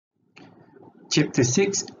Chapter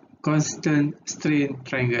 6, Constant Strain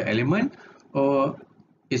Triangle Element, or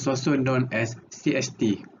is also known as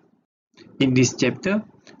CST. In this chapter,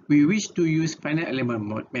 we wish to use finite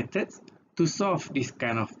element methods to solve this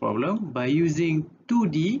kind of problem by using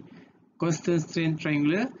 2D constant strain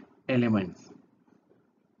triangular elements.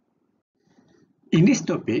 In this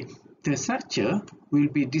topic, the structure will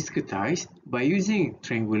be discretized by using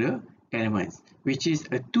triangular elements, which is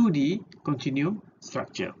a 2D continuum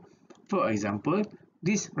structure. For example,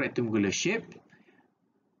 this rectangular shape,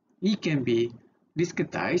 it can be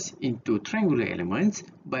discretized into triangular elements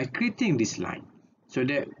by creating this line, so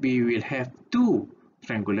that we will have 2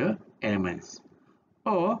 triangular elements.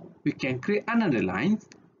 Or we can create another line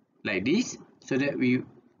like this, so that we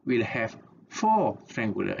will have 4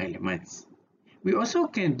 triangular elements. We also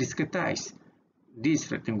can discretize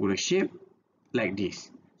this rectangular shape like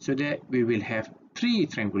this, so that we will have 3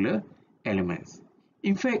 triangular elements.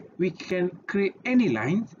 In fact, we can create any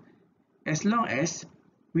line as long as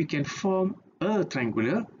we can form a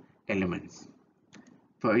triangular element.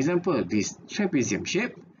 For example, this trapezium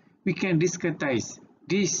shape, we can discretize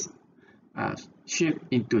this shape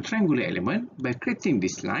into triangular element by creating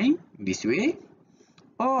this line this way,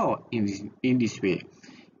 or in this way,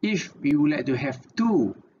 if we would like to have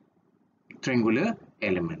 2 triangular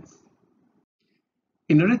elements.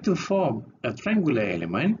 In order to form a triangular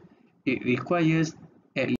element, it requires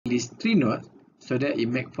at least 3 nodes, so that it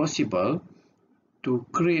makes possible to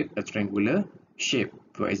create a triangular shape.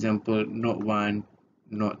 For example, node 1,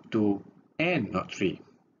 node 2, and node 3.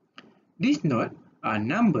 These nodes are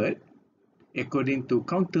numbered according to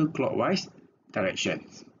counterclockwise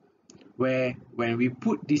directions, where when we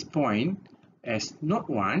put this point as node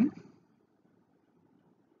 1,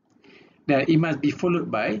 then it must be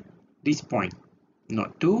followed by this point,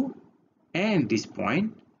 node 2, and this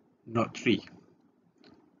point, node 3.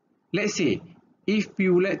 Let's say, if we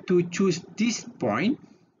would like to choose this point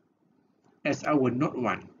as our node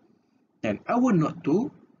 1, then our node 2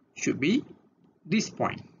 should be this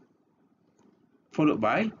point, followed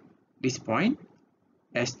by this point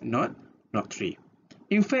as node 3.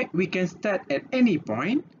 In fact, we can start at any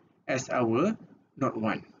point as our node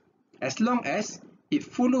 1, as long as it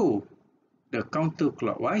follows the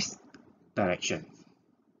counterclockwise direction.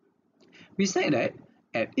 Besides that,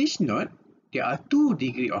 at each node, there are 2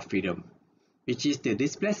 degrees of freedom, which is the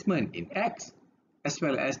displacement in x as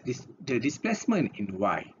well as the displacement in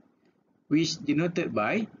y, which denoted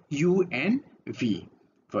by u and v.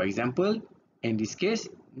 For example, in this case,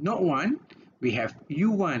 node 1, we have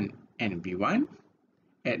u1 and v1.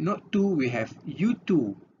 At node 2, we have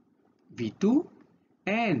u2, v2,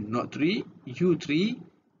 and node 3, u3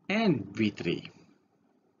 and v3.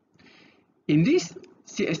 In this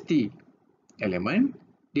CST element,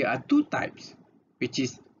 there are 2 types, which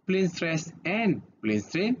is plane stress and plane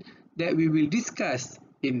strain, that we will discuss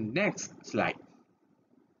in next slide.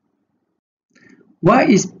 What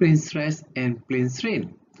is plane stress and plane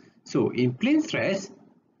strain? So in plane stress,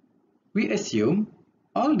 we assume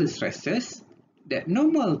all the stresses that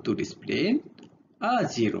normal to this plane are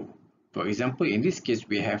 0. For example, in this case,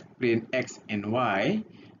 we have plane x and y,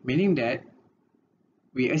 meaning that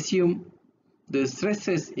we assume the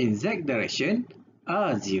stresses in z direction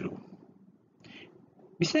are 0.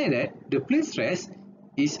 Besides that, the plane stress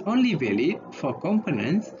is only valid for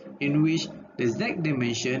components in which the z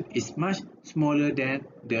dimension is much smaller than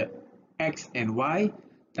the x and y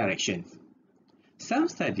directions. Some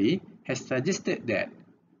study has suggested that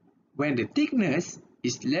when the thickness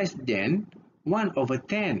is less than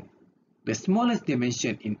 1/10, the smallest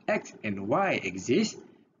dimension in x and y exists,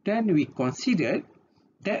 then we consider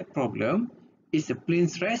that problem is a plane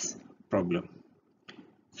stress problem.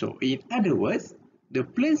 So in other words, the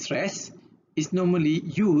plane stress is normally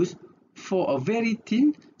used for a very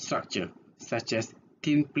thin structure, such as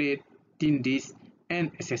thin plate, thin disc, and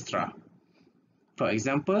etc. For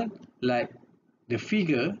example, like the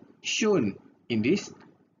figure shown in this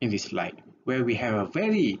slide, where we have a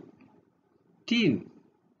very thin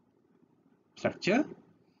structure,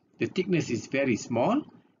 the thickness is very small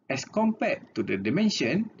as compared to the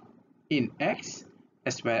dimension in x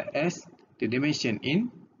as well as the dimension in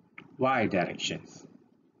y directions.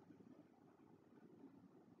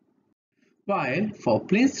 While for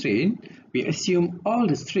plane strain, we assume all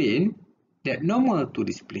the strain that normal to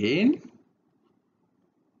this plane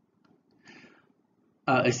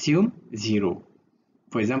are assumed 0.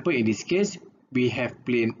 For example, in this case, we have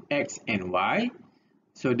plane x and y,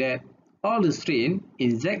 so that all the strain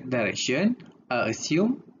in z direction are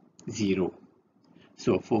assumed 0.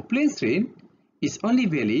 So for plane strain, it's only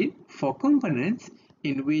valid for components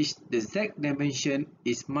in which the z dimension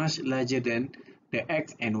is much larger than the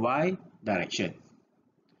x and y direction.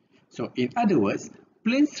 So in other words,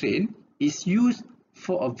 plane strain is used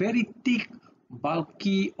for a very thick,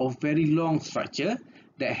 bulky or very long structure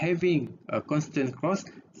that having a constant cross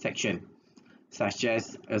section, such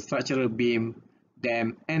as a structural beam,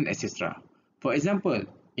 dam, and etc. For example,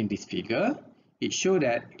 in this figure, it shows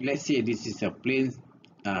that, let's say this is a plane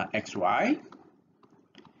XY,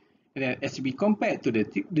 and then as we compare to the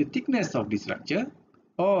thickness of the structure,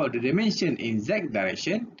 or the dimension in z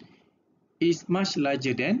direction is much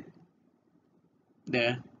larger than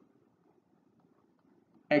the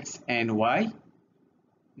x and y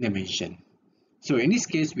dimension. So in this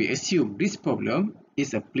case, we assume this problem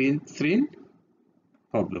is a plane strain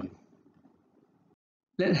problem.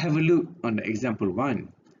 Let's have a look on the example 1.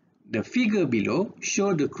 The figure below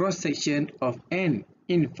shows the cross-section of an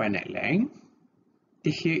infinite length.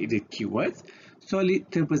 Here is the keywords, solid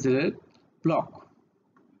trapezoidal block.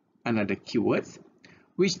 Another keywords,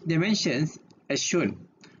 which dimensions as shown.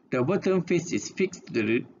 The bottom face is fixed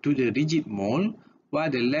to the rigid mold, while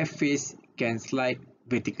the left face can slide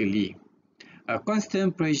vertically. A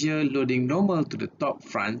constant pressure loading normal to the top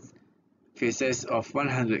front faces of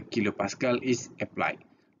 100 kPa is applied.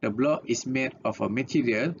 The block is made of a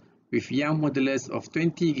material with Young modulus of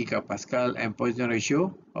 20 GPa and Poisson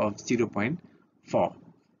ratio of 0.4.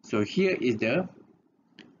 So here is the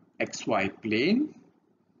XY plane.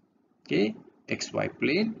 Okay, XY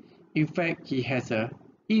plane. In fact, he has a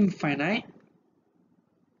infinite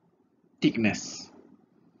thickness.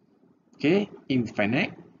 Okay,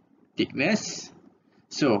 infinite thickness.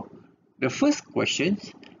 So the first question,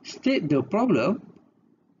 state the problem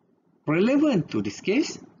relevant to this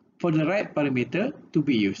case for the right parameter to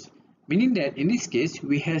be used. Meaning that in this case,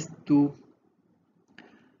 we have to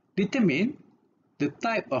determine the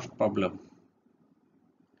type of problem,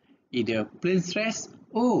 either plane stress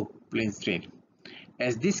or plane strain.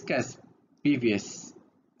 As discussed previous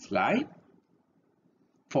slide,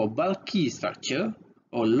 for bulky structure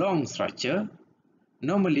or long structure,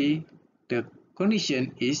 normally the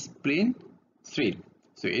condition is plane strain.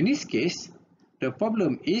 So in this case, the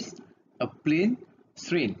problem is a plane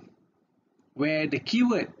strain, where the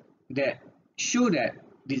keyword that show that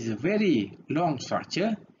this is a very long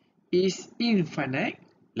structure is infinite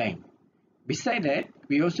length. Besides that,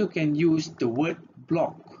 we also can use the word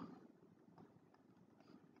block.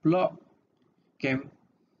 Block can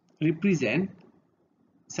represent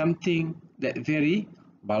something that very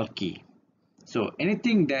bulky. So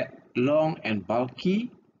anything that long and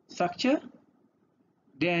bulky structure,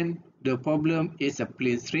 then the problem is a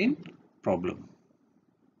plane strain problem.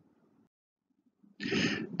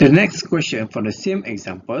 The next question for the same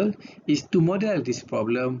example is to model this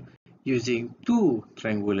problem using two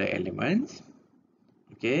triangular elements,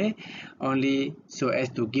 okay, only so as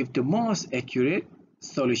to give the most accurate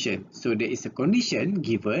solution. So there is a condition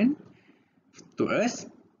given to us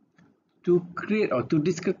to create or to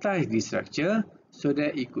discretize this structure so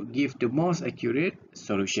that it could give the most accurate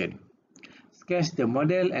solution. Sketch the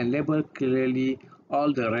model and label clearly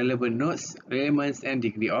all the relevant nodes, elements, and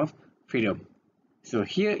degree of freedom. So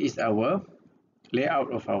here is our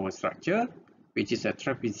layout of our structure, which is a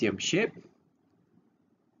trapezium shape.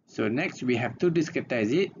 So next we have to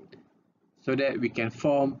discretize it so that we can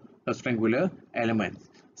form a triangular element.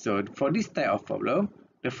 So for this type of problem,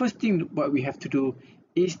 the first thing what we have to do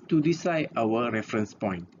is to decide our reference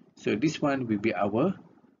point. So this one will be our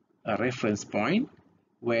reference point,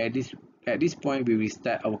 where at this point we will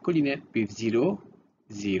start our coordinate with 0,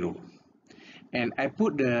 0. And I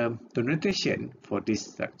put the notation for these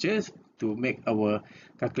structures to make our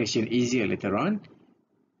calculation easier later on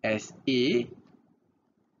as A,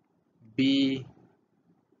 B,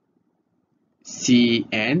 C,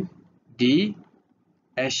 and D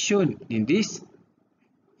as shown in this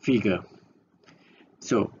figure.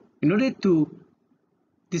 So in order to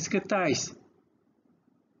discretize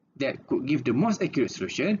that could give the most accurate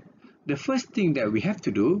solution, the first thing that we have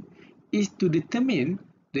to do is to determine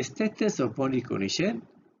the status of boundary condition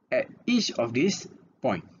at each of these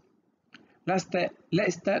points. Let's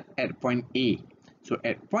start at point A. So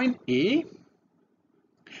at point A,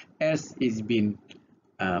 S is been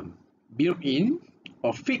built in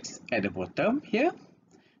or fixed at the bottom here.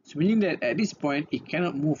 So meaning that at this point, it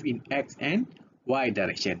cannot move in X and Y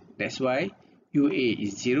direction. That's why UA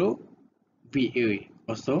is 0, VA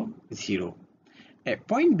also 0. At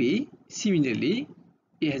point B, similarly,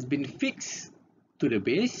 it has been fixed to the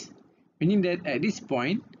base, meaning that at this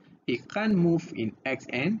point, it can't move in X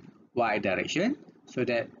and Y direction, so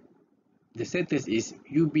that the status is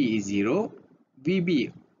UB is 0,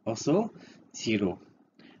 VB also 0.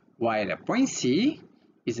 while the point C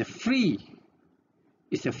is a free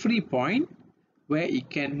point where it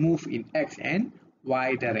can move in X and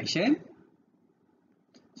Y direction,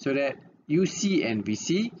 so that UC and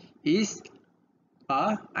VC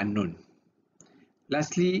are unknown.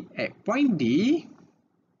 Lastly, at point D,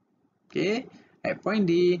 at point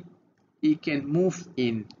D, it can move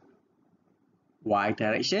in Y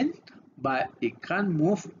direction, but it can't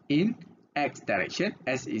move in X direction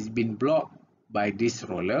as it's been blocked by this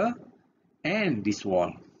roller and this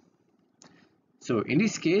wall. So in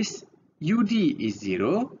this case, UD is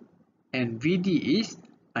 0 and VD is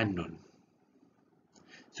unknown.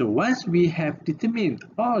 So once we have determined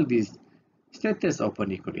all these status of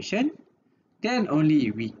boundary condition, then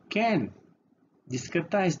only we can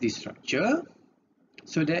discretize this structure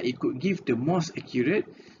so that it could give the most accurate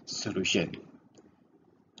solution.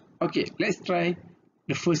 Okay, let's try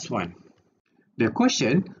the first one. The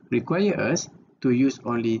question requires us to use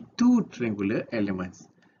only 2 triangular elements.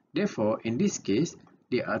 Therefore, in this case,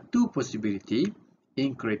 there are 2 possibilities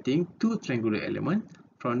in creating 2 triangular elements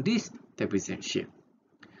from this trapezium shape.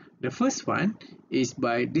 The first one is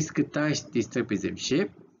by discretize this trapezium shape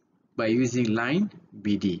by using line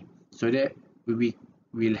BD, so that we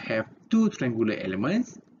will have 2 triangular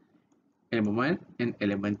elements, element 1 and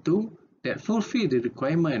element 2, that fulfill the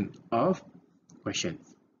requirement of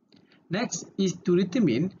questions. Next is to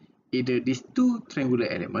determine either these 2 triangular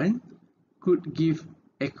elements could give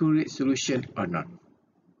accurate solution or not.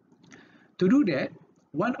 To do that,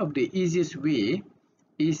 one of the easiest way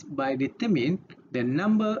is by determining the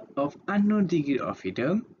number of unknown degree of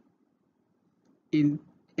freedom in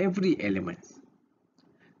every element.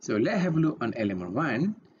 So let's have a look on element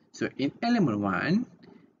 1. So in element 1,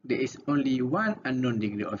 there is only one unknown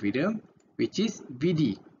degree of freedom, which is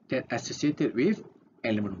VD, that associated with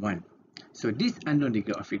element 1. So this unknown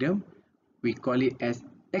degree of freedom, we call it as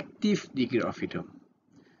active degree of freedom.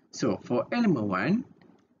 So for element 1,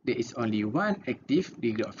 there is only one active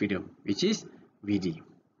degree of freedom, which is VD.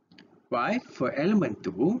 While for element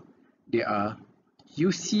 2, there are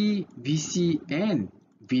UC, VC and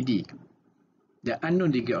VD, the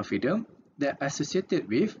unknown degree of freedom that are associated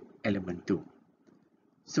with element 2.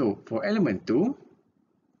 So for element 2,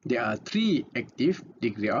 there are 3 active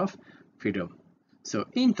degree of freedom. So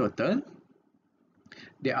in total,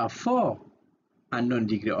 there are 4 unknown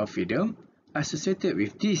degree of freedom associated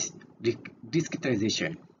with this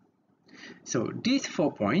discretization. So these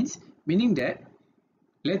 4 points, meaning that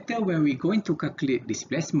later when we're going to calculate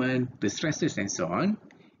displacement, the stresses and so on,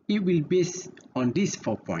 it will be based on these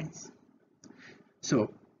 4 points.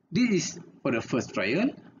 So this is for the first trial.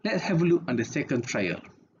 Let's have a look on the second trial.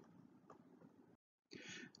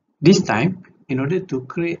 This time, in order to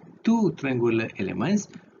create 2 triangular elements,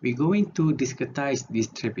 we're going to discretize this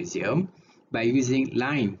trapezium by using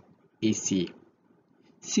line AC.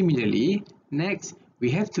 Similarly, next we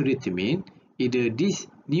have to determine either these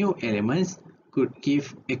new elements could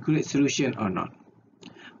give accurate solution or not.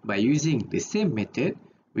 By using the same method,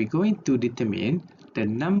 we're going to determine the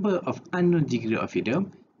number of unknown degree of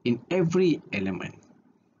freedom in every element.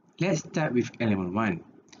 Let's start with element 1.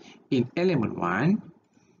 In element 1,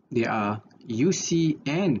 there are UC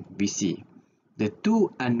and VC, the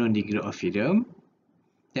 2 unknown degree of freedom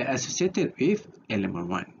that are associated with element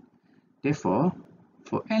 1. Therefore,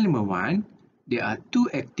 for element 1, there are 2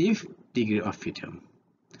 active degree of freedom.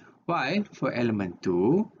 While for element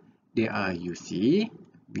 2, there are UC,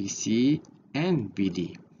 VC and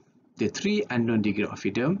VD, the 3 unknown degree of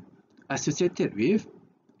freedom associated with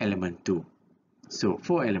element 2. So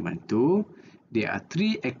for element 2, there are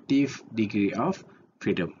 3 active degree of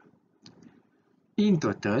freedom. In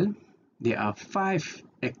total, there are 5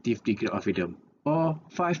 active degree of freedom, or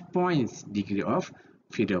 5 points degree of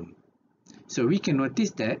freedom. So we can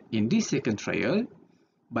notice that in this second trial,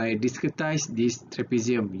 by discretize this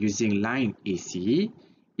trapezium using line AC,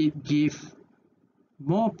 it gives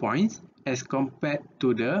more points as compared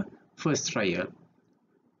to the first trial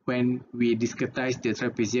when we discretize the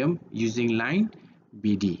trapezium using line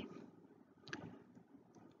BD.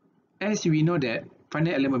 As we know that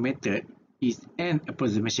finite element method is an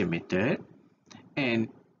approximation method, and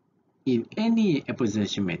in any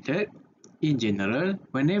approximation method, in general,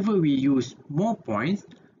 whenever we use more points,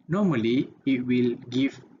 normally it will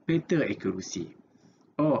give better accuracy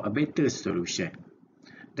or a better solution.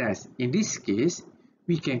 Thus, in this case,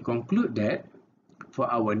 we can conclude that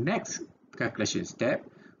for our next calculation step,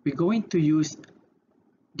 we're going to use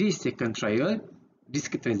this second trial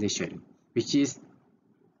discretization, which is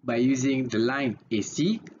by using the line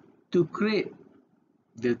AC to create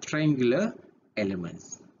the triangular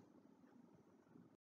elements.